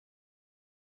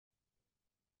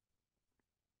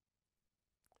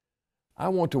I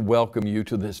want to welcome you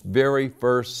to this very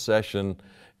first session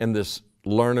in this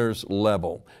learner's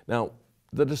level. Now,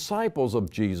 the disciples of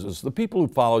Jesus, the people who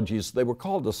followed Jesus, they were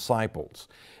called disciples.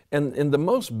 And in the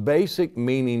most basic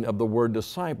meaning of the word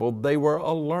disciple, they were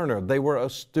a learner, they were a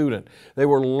student, they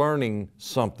were learning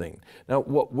something. Now,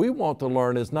 what we want to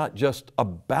learn is not just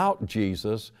about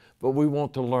Jesus, but we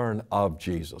want to learn of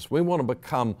Jesus. We want to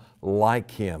become like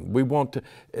Him. We want to,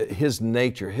 His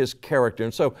nature, His character.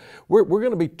 And so we're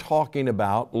going to be talking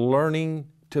about learning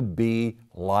to be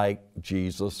like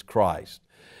Jesus Christ.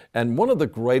 And one of the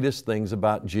greatest things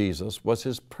about Jesus was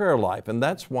His prayer life. And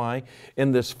that's why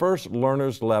in this first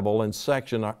learner's level and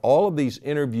section are all of these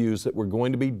interviews that we're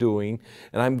going to be doing.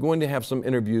 And I'm going to have some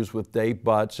interviews with Dave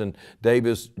Butts, and Dave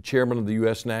is chairman of the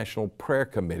U.S. National Prayer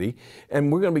Committee.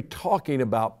 And we're going to be talking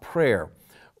about prayer.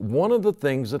 One of the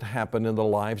things that happened in the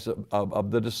lives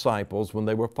of the disciples when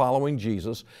they were following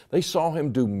Jesus, they saw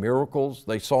Him do miracles.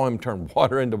 They saw Him turn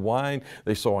water into wine.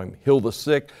 They saw Him heal the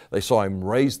sick. They saw Him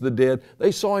raise the dead.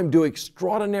 They saw Him do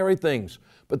extraordinary things.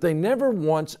 But they never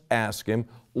once asked Him,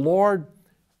 Lord,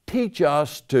 teach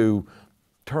us to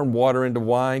turn water into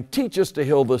wine. Teach us to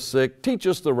heal the sick. Teach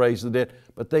us to raise the dead.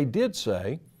 But they did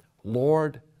say,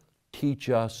 Lord, teach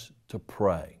us to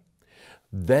pray.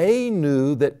 They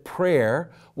knew that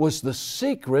prayer was the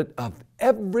secret of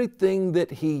everything that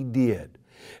He did.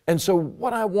 And so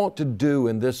what I want to do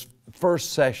in this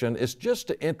first session is just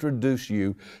to introduce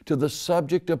you to the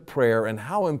subject of prayer and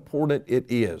how important it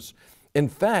is. In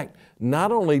fact,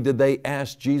 not only did they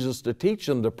ask Jesus to teach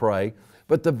them to pray,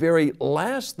 but the very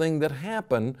last thing that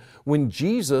happened when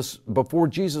before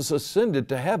Jesus ascended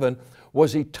to heaven,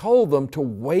 was He told them to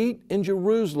wait in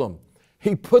Jerusalem.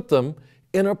 He put them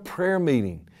in a prayer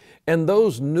meeting. And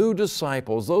those new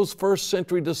disciples, those first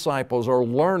century disciples or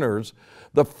learners,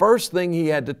 the first thing He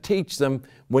had to teach them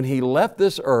when He left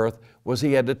this earth was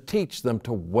He had to teach them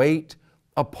to wait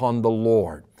upon the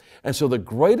Lord. And so the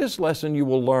greatest lesson you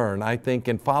will learn, I think,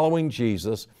 in following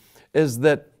Jesus is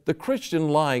that the Christian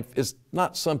life is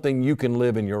not something you can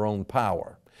live in your own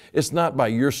power. It's not by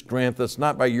your strength, it's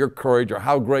not by your courage or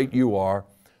how great you are,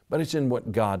 but it's in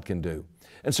what God can do.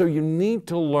 And so you need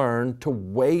to learn to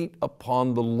wait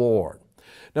upon the Lord.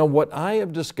 Now, what I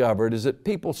have discovered is that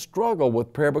people struggle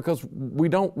with prayer because we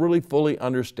don't really fully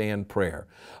understand prayer.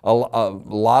 A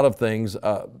lot of things,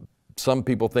 some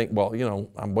people think, well, you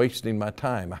know, I'm wasting my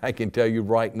time. I can tell you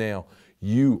right now,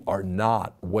 you are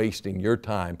not wasting your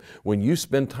time. When you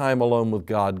spend time alone with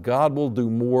God, God will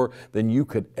do more than you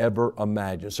could ever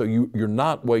imagine. So you're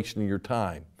not wasting your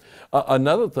time.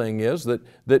 Another thing is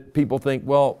that people think,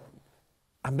 well,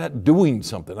 I'm not doing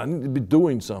something. I need to be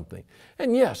doing something.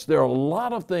 And yes, there are a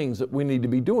lot of things that we need to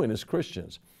be doing as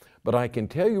Christians. But I can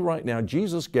tell you right now,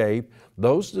 Jesus gave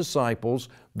those disciples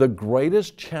the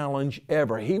greatest challenge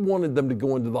ever. He wanted them to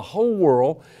go into the whole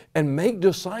world and make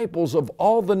disciples of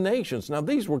all the nations. Now,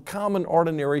 these were common,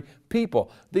 ordinary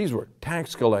people. These were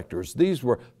tax collectors. These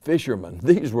were fishermen.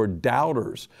 These were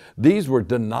doubters. These were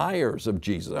deniers of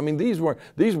Jesus. I mean, these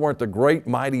weren't the great,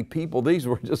 mighty people. These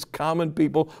were just common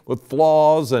people with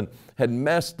flaws and had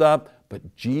messed up.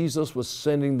 But Jesus was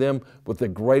sending them with the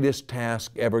greatest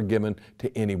task ever given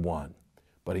to anyone.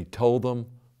 But He told them,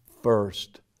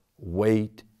 first,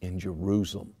 wait in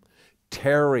Jerusalem.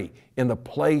 Tarry in the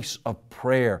place of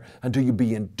prayer until you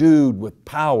be endued with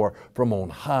power from on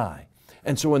high.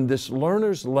 And so in this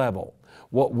learner's level,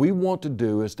 what we want to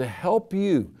do is to help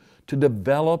you to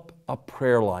develop a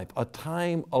prayer life, a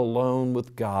time alone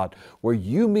with God, where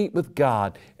you meet with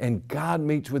God and God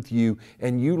meets with you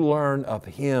and you learn of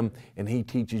Him and He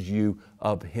teaches you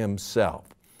of Himself.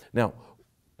 Now,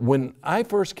 when I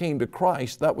first came to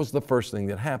Christ, that was the first thing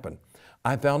that happened.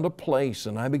 I found a place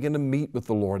and I began to meet with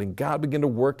the Lord, and God began to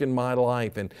work in my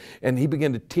life, and He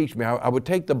began to teach me. I would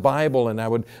take the Bible and I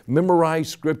would memorize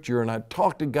Scripture, and I'd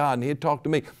talk to God and He'd talk to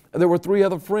me. And there were 3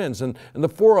 other friends, and the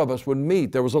 4 of us would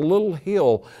meet. There was a little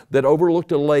hill that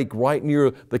overlooked a lake right near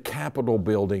the Capitol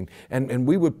building, and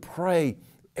we would pray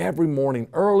every morning.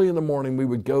 Early in the morning we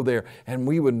would go there and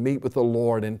we would meet with the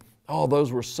Lord, and oh,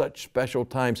 those were such special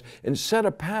times and set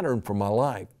a pattern for my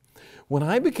life. When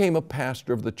I became a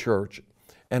pastor of the church,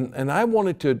 and I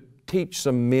wanted to teach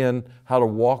some men how to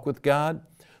walk with God,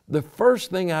 the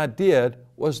first thing I did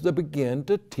was to begin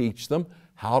to teach them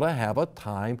how to have a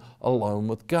time alone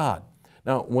with God.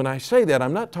 Now, when I say that,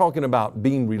 I'm not talking about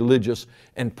being religious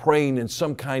and praying in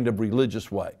some kind of religious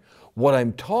way. What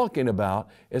I'm talking about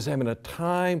is having a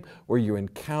time where you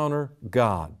encounter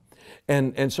God.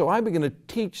 And so I began to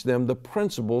teach them the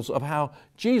principles of how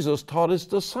Jesus taught His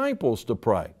disciples to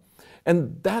pray.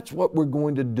 And that's what we're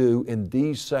going to do in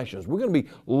these sessions. We're going to be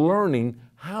learning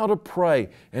how to pray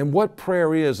and what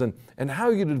prayer is and how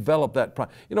you develop that prayer.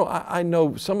 You know, I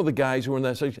know some of the guys who were in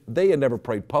that section, they had never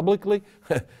prayed publicly.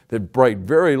 They'd prayed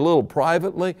very little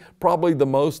privately. Probably the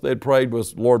most they'd prayed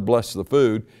was, Lord, bless the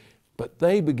food. But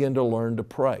they began to learn to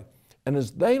pray. And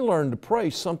as they learned to pray,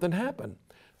 something happened.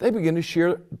 They begin to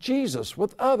share Jesus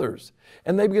with others,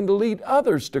 and they begin to lead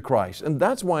others to Christ. And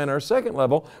that's why in our second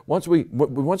level, once we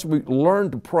learn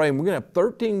to pray, and we're going to have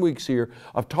 13 weeks here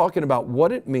of talking about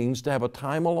what it means to have a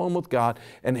time alone with God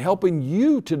and helping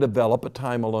you to develop a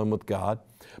time alone with God.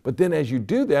 But then as you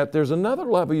do that, there's another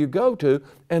level you go to,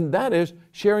 and that is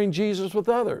sharing Jesus with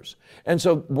others. And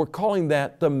so we're calling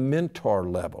that the mentor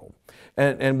level.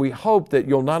 And we hope that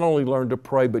you'll not only learn to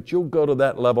pray, but you'll go to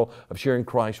that level of sharing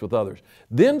Christ with others.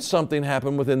 Then something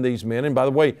happened within these men. And by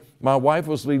the way, my wife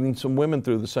was leading some women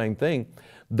through the same thing.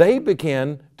 They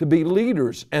began to be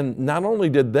leaders. And not only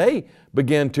did they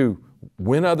begin to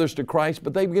win others to Christ,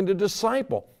 but they began to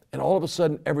disciple. And all of a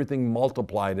sudden, everything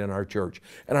multiplied in our church.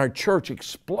 And our church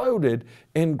exploded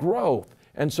in growth.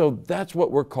 And so that's what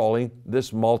we're calling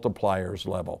this multipliers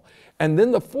level. And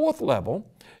then the fourth level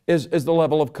is the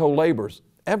level of co-laborers.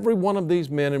 Every one of these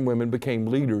men and women became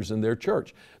leaders in their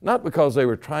church. Not because they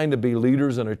were trying to be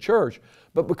leaders in a church,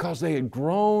 but because they had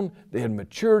grown, they had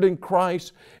matured in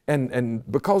Christ, and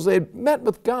because they had met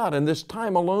with God and this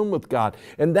time alone with God.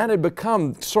 And that had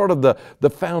become sort of the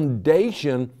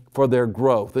foundation for their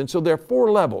growth. And so there are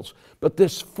 4 levels. But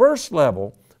this first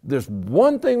level, there's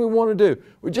one thing we want to do.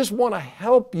 We just want to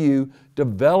help you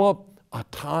develop a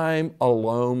time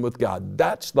alone with God.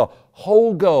 That's the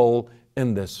whole goal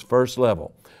in this first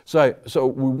level. So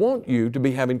we want you to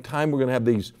be having time. We're going to have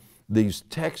these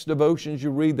text devotions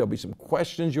you read. There'll be some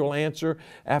questions you'll answer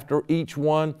after each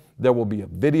one. There will be a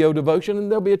video devotion,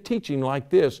 and there'll be a teaching like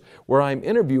this where I'm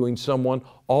interviewing someone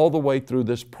all the way through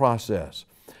this process.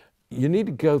 You need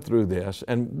to go through this,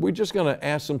 and we're just going to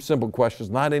ask some simple questions,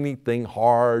 not anything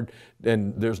hard,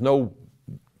 and there's no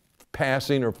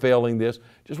passing or failing this.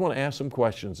 Just want to ask some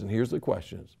questions, and here's the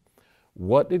questions.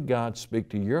 What did God speak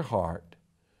to your heart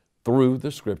through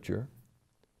the Scripture?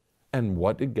 And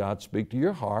what did God speak to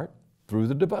your heart through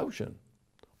the devotion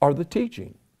or the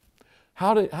teaching?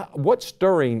 What's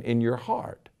stirring in your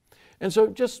heart? And so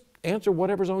just answer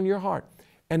whatever's on your heart.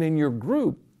 And in your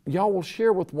group, y'all will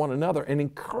share with one another and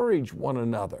encourage one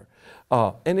another.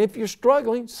 And if you're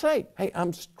struggling, say, hey,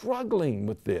 I'm struggling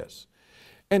with this.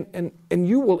 And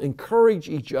you will encourage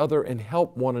each other and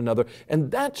help one another. And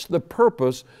that's the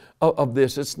purpose of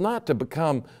this. It's not to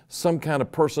become some kind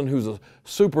of person who's a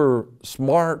super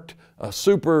smart, a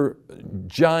super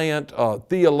giant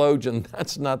theologian.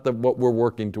 That's not what we're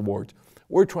working towards.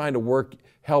 We're trying to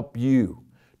help you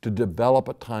to develop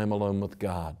a time alone with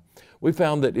God. We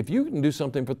found that if you can do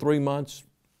something for 3 months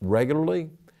regularly,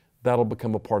 that'll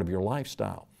become a part of your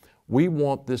lifestyle. We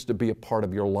want this to be a part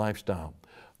of your lifestyle.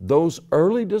 Those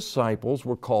early disciples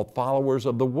were called followers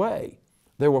of the way.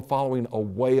 They were following a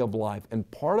way of life. And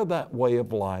part of that way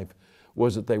of life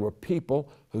was that they were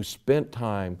people who spent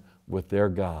time with their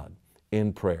God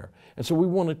in prayer. And so we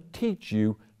want to teach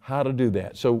you how to do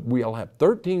that. So we'll have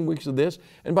 13 weeks of this.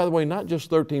 And by the way, not just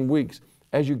 13 weeks.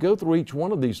 As you go through each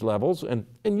one of these levels, and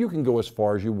you can go as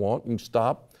far as you want and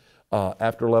stop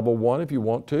after level 1 if you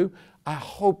want to. I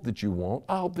hope that you won't.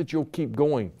 I hope that you'll keep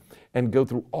going and go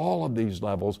through all of these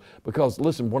levels, because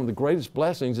listen, one of the greatest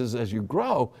blessings is as you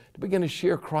grow to begin to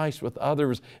share Christ with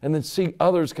others and then see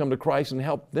others come to Christ and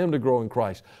help them to grow in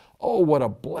Christ. Oh, what a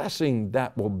blessing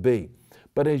that will be.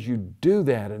 But as you do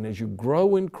that and as you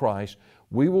grow in Christ,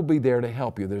 we will be there to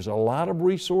help you. There's a lot of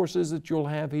resources that you'll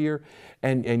have here,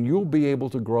 and you'll be able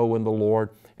to grow in the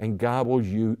Lord, and God will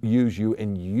use you,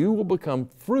 and you will become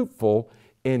fruitful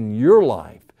in your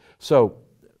life. So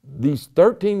these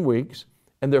 13 weeks,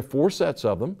 and there are 4 sets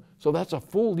of them, so that's a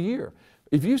full year.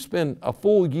 If you spend a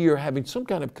full year having some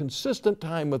kind of consistent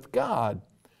time with God,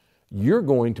 you're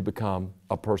going to become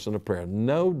a person of prayer.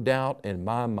 No doubt in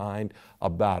my mind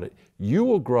about it. You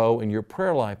will grow and your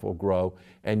prayer life will grow,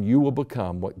 and you will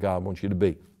become what God wants you to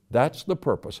be. That's the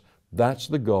purpose. That's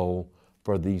the goal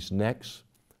for these next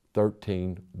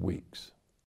 13 weeks.